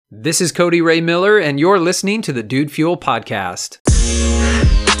This is Cody Ray Miller, and you're listening to the Dude Fuel Podcast.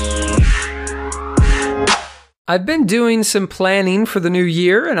 I've been doing some planning for the new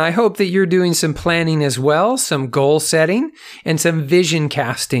year, and I hope that you're doing some planning as well, some goal setting, and some vision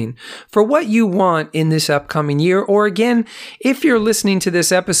casting for what you want in this upcoming year. Or again, if you're listening to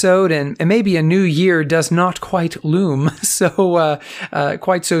this episode and maybe a new year does not quite loom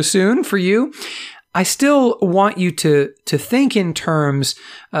quite so soon for you, I still want you to think in terms,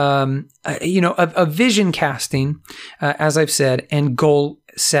 of vision casting, as I've said, and goal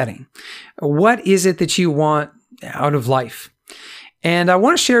setting. What is it that you want out of life? And I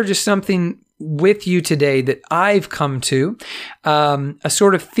want to share just something with you today that I've come to, a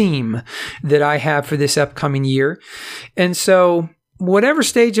sort of theme that I have for this upcoming year. And so whatever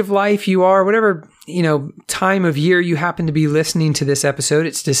stage of life you are, whatever, time of year you happen to be listening to this episode,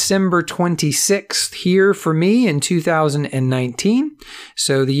 it's December 26th here for me in 2019.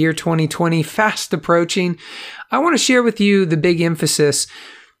 So the year 2020 fast approaching. I want to share with you the big emphasis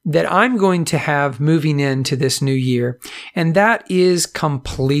that I'm going to have moving into this new year, and that is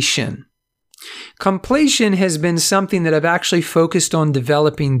completion. Completion has been something that I've actually focused on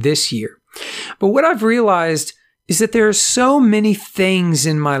developing this year. But what I've realized is that there are so many things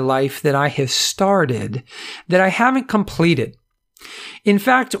in my life that I have started that I haven't completed. In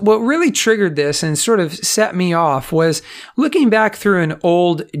fact, what really triggered this and sort of set me off was looking back through an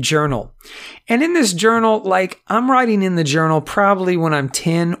old journal. And in this journal, I'm writing in the journal probably when I'm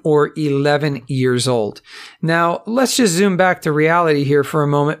 10 or 11 years old. Now, let's just zoom back to reality here for a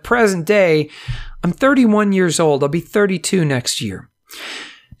moment. Present day, I'm 31 years old. I'll be 32 next year.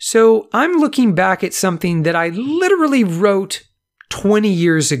 So I'm looking back at something that I literally wrote 20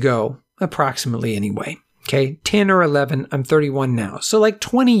 years ago, approximately anyway. Okay, 10 or 11, I'm 31 now. So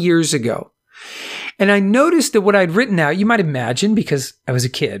 20 years ago. And I noticed that what I'd written out, you might imagine, because I was a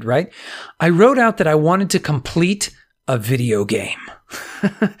kid, right? I wrote out that I wanted to complete a video game.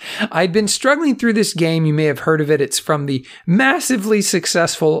 I'd been struggling through this game. You may have heard of it. It's from the massively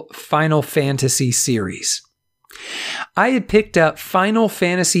successful Final Fantasy series. I had picked up Final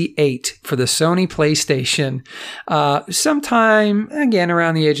Fantasy VIII for the Sony PlayStation sometime, again,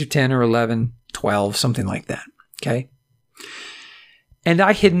 around the age of 10 or 11, 12, something like that, okay? And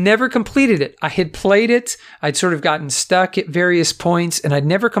I had never completed it. I had played it. I'd sort of gotten stuck at various points, and I'd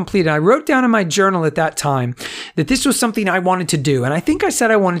never completed it. I wrote down in my journal at that time that this was something I wanted to do, and I think I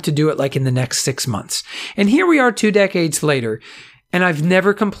said I wanted to do it in the next 6 months. And here we are 2 decades later, and I've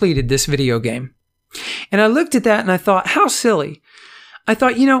never completed this video game. And I looked at that and I thought, how silly. I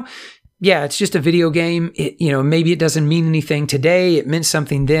thought, yeah, it's just a video game. Maybe it doesn't mean anything today. It meant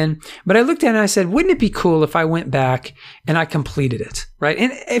something then. But I looked at it and I said, wouldn't it be cool if I went back and I completed it, right?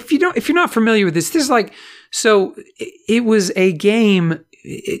 And if you're not familiar with this is so it was a game.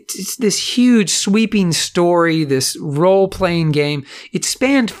 It's this huge sweeping story, this role-playing game. It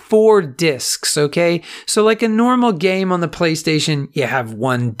spanned 4 discs, okay? So like a normal game on the PlayStation, you have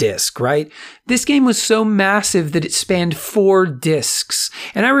 1 disc, right? This game was so massive that it spanned 4 discs.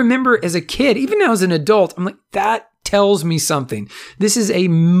 And I remember as a kid, even now as an adult, I'm like, that tells me something. This is a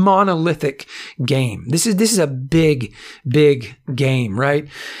monolithic game. This is a big, big game, right?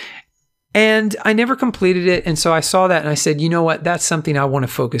 And I never completed it. And so I saw that and I said, you know what? That's something I want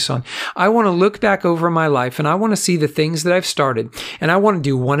to focus on. I want to look back over my life and I want to see the things that I've started. And I want to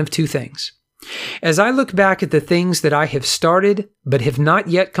do one of 2 things. As I look back at the things that I have started but have not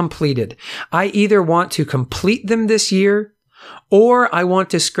yet completed, I either want to complete them this year or I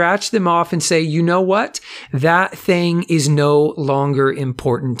want to scratch them off and say, you know what? That thing is no longer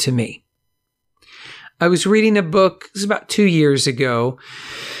important to me. I was reading a book, it was about 2 years ago.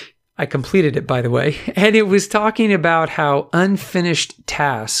 I completed it, by the way, and it was talking about how unfinished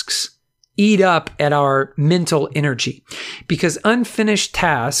tasks eat up at our mental energy. Because unfinished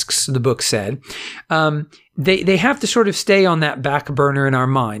tasks, the book said, they have to sort of stay on that back burner in our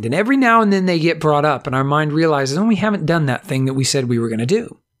mind. And every now and then they get brought up and our mind realizes, oh, we haven't done that thing that we said we were going to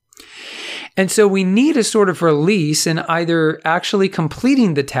do. And so we need a sort of release in either actually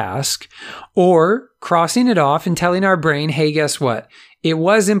completing the task or crossing it off and telling our brain, hey, guess what? It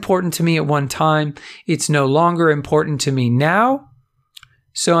was important to me at one time. It's no longer important to me now.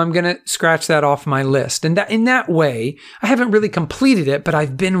 So I'm going to scratch that off my list. And that in that way, I haven't really completed it, but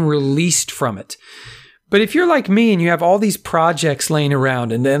I've been released from it. But if you're like me and you have all these projects laying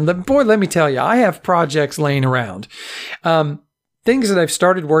around, and then, boy, let me tell you, I have projects laying around. Things that I've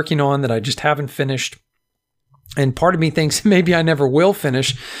started working on that I just haven't finished. And part of me thinks maybe I never will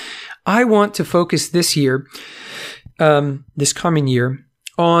finish. I want to focus this year, this coming year,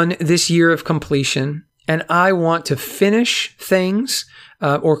 on this year of completion. And I want to finish things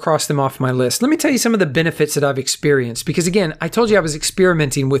or cross them off my list. Let me tell you some of the benefits that I've experienced, because again, I told you I was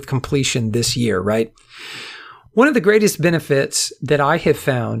experimenting with completion this year, right? One of the greatest benefits that I have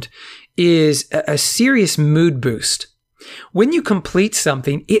found is a serious mood boost. When you complete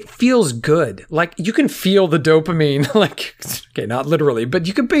something, it feels good. Like you can feel the dopamine, okay, not literally, but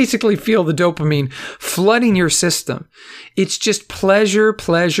you can basically feel the dopamine flooding your system. It's just pleasure,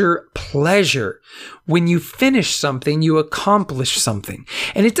 pleasure, pleasure. When you finish something, you accomplish something.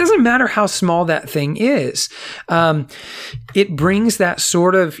 And it doesn't matter how small that thing is. It brings that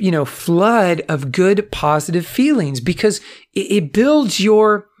sort of, flood of good, positive feelings because it builds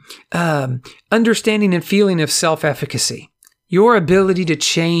your understanding and feeling of self-efficacy, your ability to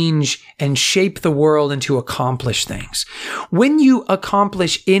change and shape the world and to accomplish things. When you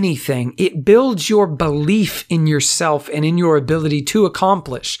accomplish anything, it builds your belief in yourself and in your ability to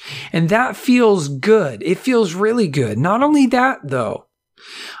accomplish. And that feels good. It feels really good. Not only that, though,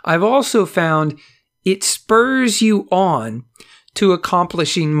 I've also found it spurs you on to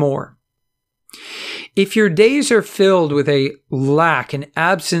accomplishing more. If your days are filled with a lack, an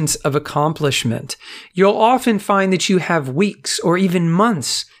absence of accomplishment, you'll often find that you have weeks or even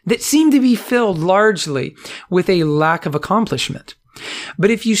months that seem to be filled largely with a lack of accomplishment. But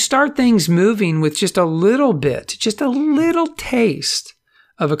if you start things moving with just a little bit, just a little taste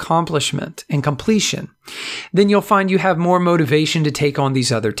of accomplishment and completion, then you'll find you have more motivation to take on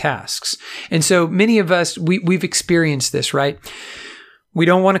these other tasks. And so many of us, we've experienced this, right? We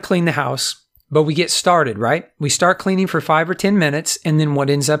don't want to clean the house, but we get started, right? We start cleaning for 5 or 10 minutes, and then what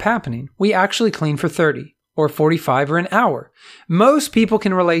ends up happening? We actually clean for 30 or 45 or an hour. Most people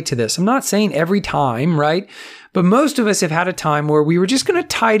can relate to this. I'm not saying every time, right? But most of us have had a time where we were just going to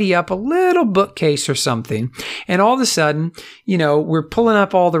tidy up a little bookcase or something. And all of a sudden, we're pulling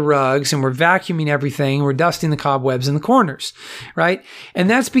up all the rugs and we're vacuuming everything. We're dusting the cobwebs in the corners, right? And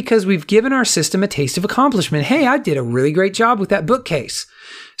that's because we've given our system a taste of accomplishment. Hey, I did a really great job with that bookcase.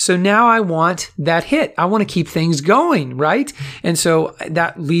 So now I want that hit. I want to keep things going, right? And so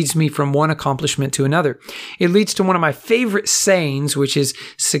that leads me from one accomplishment to another. It leads to one of my favorite sayings, which is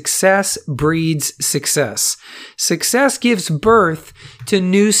success breeds success. Success gives birth to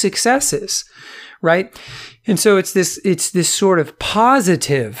new successes, right? And so it's this sort of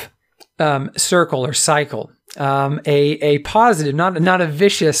positive circle or cycle. A positive, not a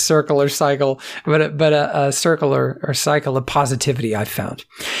vicious circle or cycle, but a circle or cycle of positivity I've found.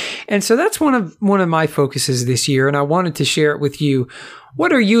 And so that's one of my focuses this year. And I wanted to share it with you.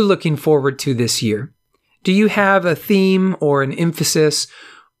 What are you looking forward to this year? Do you have a theme or an emphasis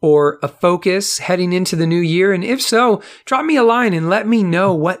or a focus heading into the new year? And if so, drop me a line and let me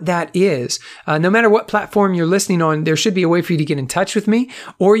know what that is. No matter what platform you're listening on, there should be a way for you to get in touch with me,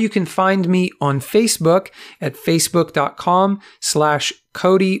 or you can find me on Facebook at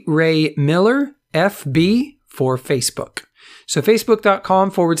facebook.com/Cody Ray Miller, FB for Facebook. So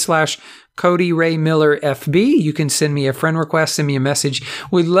facebook.com/Cody Ray Miller FB. You can send me a friend request, send me a message.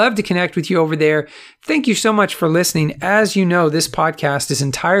 We'd love to connect with you over there. Thank you so much for listening. As you know, this podcast is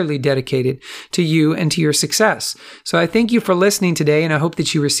entirely dedicated to you and to your success. So I thank you for listening today, and I hope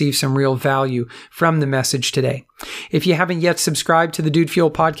that you receive some real value from the message today. If you haven't yet subscribed to the Dude Fuel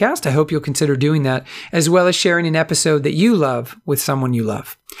podcast, I hope you'll consider doing that, as well as sharing an episode that you love with someone you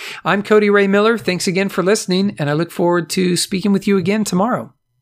love. I'm Cody Ray Miller. Thanks again for listening, and I look forward to speaking with you again tomorrow.